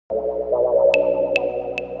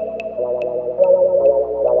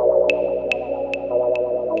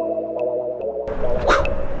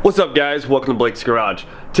What's up guys, welcome to Blake's Garage.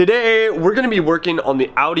 Today we're going to be working on the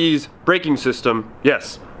Audi's braking system,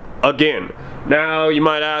 yes, again. Now you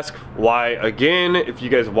might ask, why again if you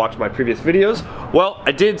guys watched my previous videos? Well,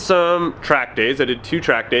 I did some track days, I did 2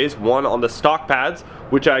 track days, one on the stock pads,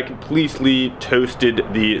 which I completely toasted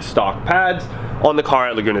the stock pads on the car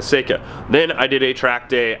at Laguna Seca. Then I did a track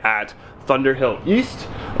day at Thunderhill East.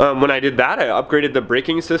 When I did that, I upgraded the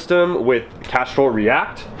braking system with Castrol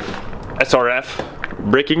React SRF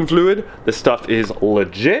braking fluid. This stuff is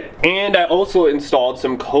legit. And I also installed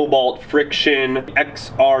some Cobalt Friction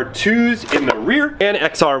XR2s in the rear and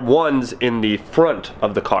XR1s in the front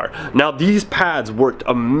of the car. Now these pads worked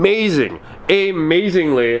amazingly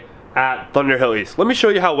at Thunderhill East. Let me show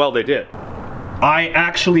you how well they did. I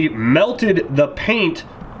actually melted the paint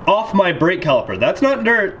off my brake caliper. That's not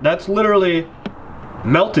dirt, that's literally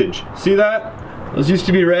meltage. See that? Those used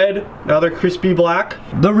to be red, now they're crispy black.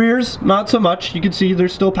 The rears, not so much. You can see they're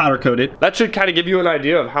still powder coated. That should kind of give you an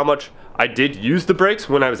idea of how much I did use the brakes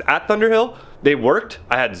when I was at Thunderhill. They worked,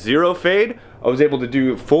 I had 0 fade. I was able to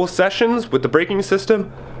do full sessions with the braking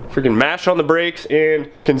system, freaking mash on the brakes, and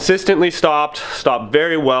consistently stopped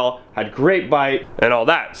very well, had great bite, and all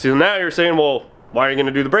that. So now you're saying, well, why are you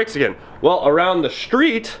gonna do the brakes again? Well, around the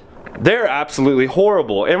street, they're absolutely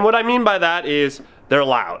horrible. And what I mean by that is they're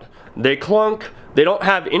loud. They clunk. They don't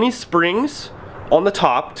have any springs on the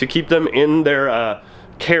top to keep them in their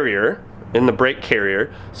carrier, in the brake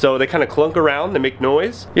carrier. So they kind of clunk around, they make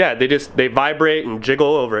noise. Yeah, they vibrate and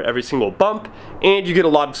jiggle over every single bump, and you get a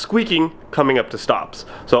lot of squeaking coming up to stops.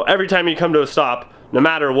 So every time you come to a stop, no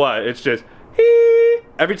matter what, it's just hee.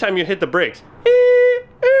 Every time you hit the brakes, hee,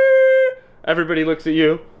 hee. Everybody looks at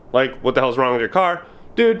you like, what the hell's wrong with your car?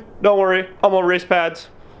 Dude, don't worry, I'm on race pads.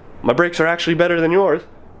 My brakes are actually better than yours,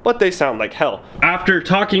 but they sound like hell. After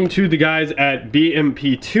talking to the guys at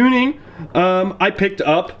BMP Tuning, I picked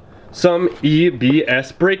up some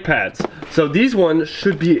EBS brake pads. So these ones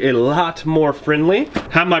should be a lot more friendly.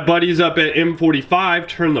 Have my buddies up at M45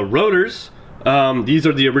 turn the rotors. These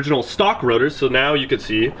are the original stock rotors, so now you can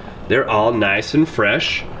see they're all nice and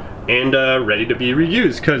fresh and ready to be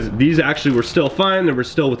reused, because these actually were still fine, they were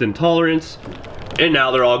still within tolerance, and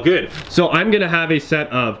now they're all good. So I'm gonna have a set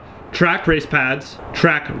of track race pads,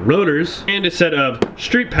 track rotors, and a set of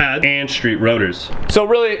street pads and street rotors. So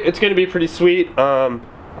really, it's gonna be pretty sweet. I'm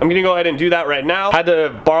gonna go ahead and do that right now. I had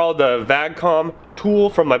to borrow the VAGCOM tool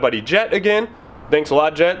from my buddy Jet again. Thanks a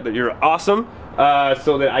lot, Jet, that you're awesome.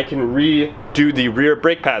 So that I can redo the rear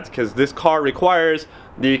brake pads, because this car requires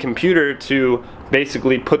the computer to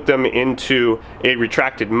basically put them into a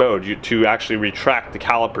retracted mode, to actually retract the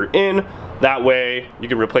caliper in. That way you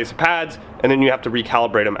can replace the pads, and then you have to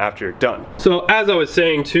recalibrate them after you're done. So as I was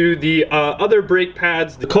saying too, the other brake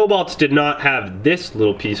pads, the Cobalts did not have this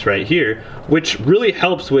little piece right here, which really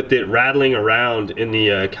helps with it rattling around in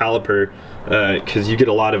the caliper, because you get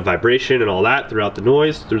a lot of vibration and all that throughout the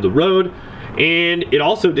noise, through the road. And it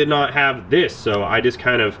also did not have this, so I just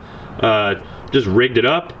kind of just rigged it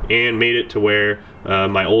up and made it to where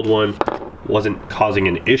my old one wasn't causing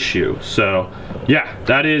an issue. So yeah,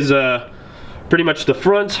 that is pretty much the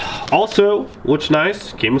front. Also, looks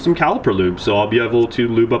nice, came with some caliper lube, so I'll be able to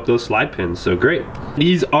lube up those slide pins, so great.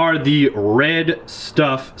 These are the Red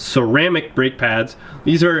Stuff ceramic brake pads.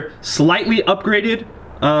 These are slightly upgraded,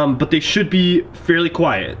 but they should be fairly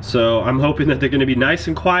quiet. So I'm hoping that they're gonna be nice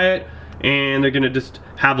and quiet, and they're gonna just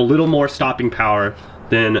have a little more stopping power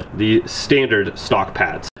than the standard stock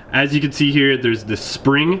pads. As you can see here, there's this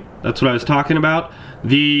spring, that's what I was talking about.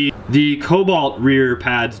 The Cobalt rear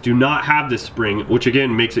pads do not have this spring, which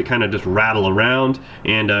again makes it kind of just rattle around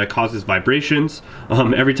and causes vibrations.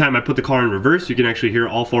 Every time I put the car in reverse, you can actually hear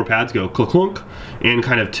all 4 pads go clunk and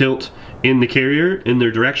kind of tilt in the carrier in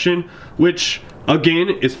their direction, which again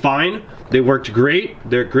is fine. They worked great,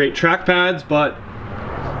 they're great track pads, but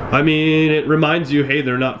I mean, it reminds you, hey,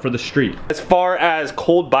 they're not for the street. As far as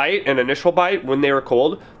cold bite and initial bite, when they were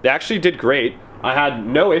cold, they actually did great. I had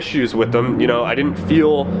no issues with them. You know, I didn't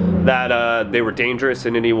feel that they were dangerous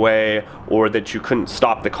in any way or that you couldn't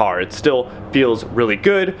stop the car. It still feels really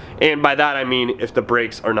good. And by that, I mean, if the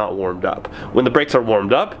brakes are not warmed up. When the brakes are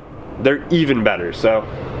warmed up, they're even better. So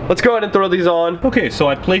let's go ahead and throw these on. Okay, so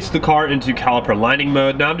I placed the car into caliper lining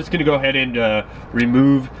mode. Now I'm just gonna go ahead and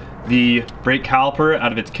remove the brake caliper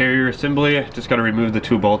out of its carrier assembly. Just got to remove the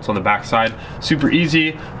 2 bolts on the back side. Super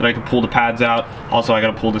easy. Then I can pull the pads out. Also, I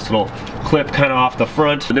got to pull this little clip kind of off the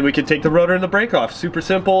front, and then we can take the rotor and the brake off. Super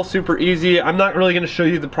simple, super easy. I'm not really going to show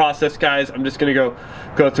you the process, guys. I'm just going to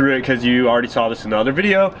go through it because you already saw this in the other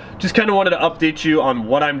video. Just kind of wanted to update you on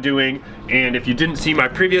what I'm doing. And if you didn't see my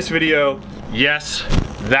previous video, yes,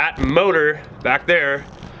 that motor back there,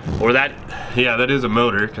 or that, yeah, that is a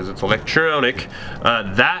motor because it's electronic.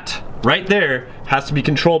 That right there has to be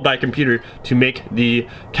controlled by a computer to make the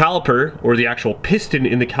caliper, or the actual piston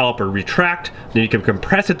in the caliper, retract. Then you can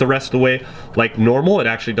compress it the rest of the way like normal. It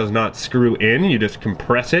actually does not screw in. You just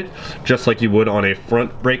compress it just like you would on a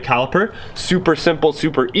front brake caliper. Super simple,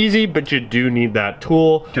 super easy, but you do need that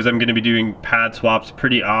tool because I'm going to be doing pad swaps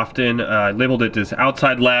pretty often. I labeled it as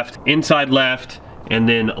outside left, inside left, and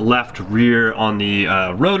then left rear on the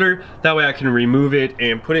rotor. That way I can remove it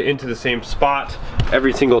and put it into the same spot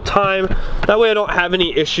every single time. That way I don't have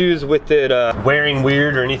any issues with it wearing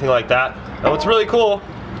weird or anything like that. Now what's really cool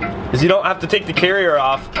is you don't have to take the carrier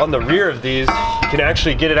off on the rear of these. You can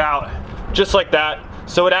actually get it out just like that.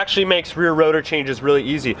 So it actually makes rear rotor changes really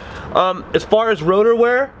easy. As far as rotor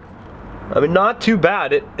wear, I mean, not too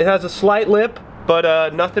bad. It has a slight lip,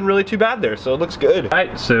 but nothing really too bad there, so it looks good. All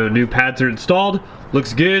right, so new pads are installed.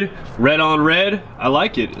 Looks good, red on red. I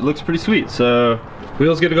like it, it looks pretty sweet. So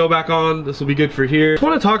wheels gonna go back on. This will be good for here. I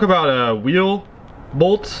want to talk about wheel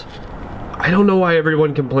bolts. I don't know why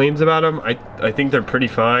everyone complains about them. I think they're pretty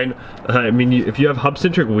fine. I mean, if you have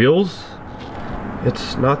hub-centric wheels,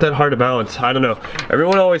 it's not that hard to balance. I don't know.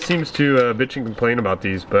 Everyone always seems to bitch and complain about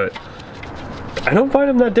these, but I don't find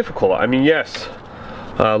them that difficult. I mean, yes,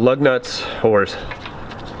 lug nuts or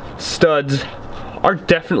studs are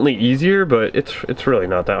definitely easier, but it's really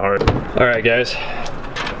not that hard. All right, guys,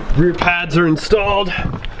 rear pads are installed.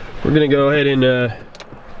 We're gonna go ahead and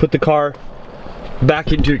put the car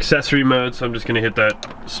back into accessory mode. So I'm just gonna hit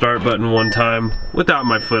that start button one time without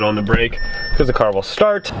my foot on the brake because the car will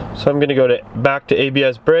start. So I'm gonna go back to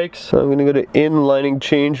ABS brakes. So I'm gonna go to inlining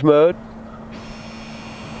change mode.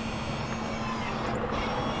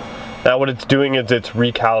 Now what it's doing is it's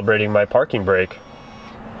recalibrating my parking brake.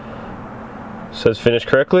 Says finish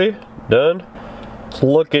correctly, done. It's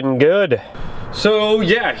looking good. So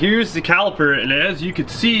yeah, here's the caliper, and as you can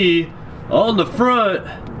see on the front,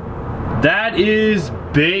 that is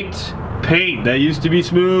baked paint. That used to be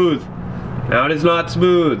smooth. Now it is not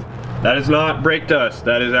smooth. That is not brake dust.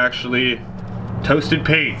 That is actually toasted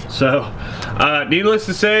paint. So needless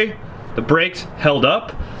to say, the brakes held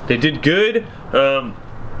up. They did good.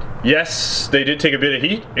 Yes, they did take a bit of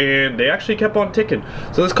heat, and they actually kept on ticking.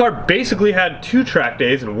 So this car basically had 2 track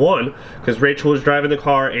days in one, because Rachel was driving the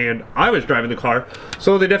car and I was driving the car.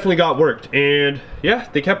 So they definitely got worked, and yeah,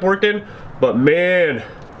 they kept working. But man,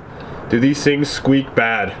 do these things squeak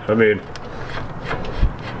bad. I mean,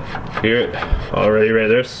 hear it already right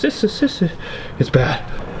there. It's bad.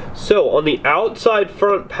 So on the outside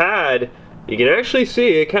front pad, you can actually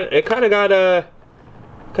see it kind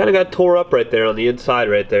of got tore up right there on the inside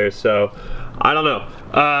right there. So I don't know.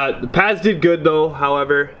 The pads did good though.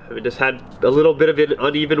 However, it just had a little bit of an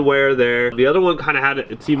uneven wear there. The other one kind of had,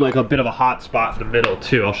 it seemed like a bit of a hot spot in the middle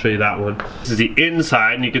too. I'll show you that one. This is the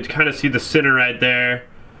inside, and you can kind of see the center right there.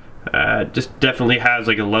 Just definitely has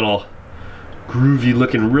like a little groovy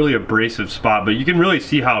looking, really abrasive spot, but you can really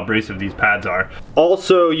see how abrasive these pads are.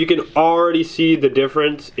 Also, you can already see the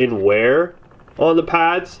difference in wear on the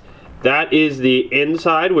pads. That is the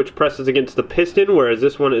inside, which presses against the piston, whereas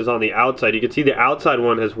this one is on the outside. You can see the outside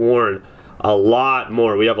one has worn a lot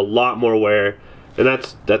more. We have a lot more wear, and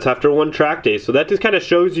that's after 1 track day. So that just kind of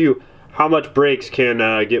shows you how much brakes can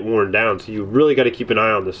get worn down. So you really got to keep an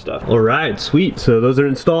eye on this stuff. All right, sweet. So those are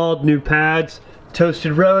installed, new pads,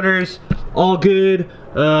 toasted rotors, all good.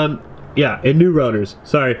 Yeah, and new rotors.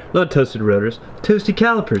 Sorry, not toasted rotors, toasted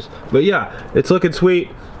calipers. But yeah, it's looking sweet.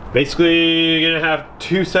 Basically, you're gonna have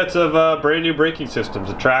 2 sets of brand new braking systems,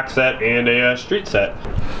 a track set and a street set.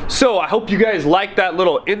 So I hope you guys liked that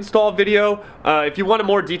little install video. If you want a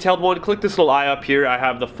more detailed one, click this little eye up here. I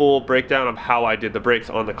have the full breakdown of how I did the brakes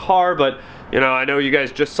on the car, but you know, I know you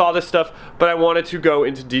guys just saw this stuff, but I wanted to go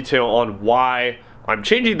into detail on why I'm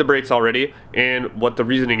changing the brakes already and what the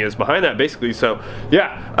reasoning is behind that, basically. So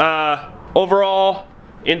yeah, overall,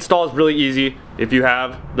 install is really easy if you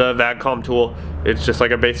have the VAGCOM tool. It's just like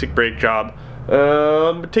a basic brake job.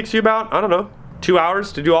 It takes you about, I don't know, 2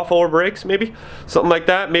 hours to do all 4 brakes, maybe something like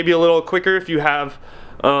that. Maybe a little quicker if you have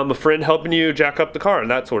a friend helping you jack up the car and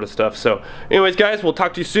that sort of stuff. So anyways, guys, we'll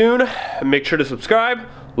talk to you soon. Make sure to subscribe.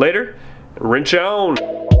 Later. Wrench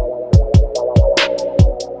on.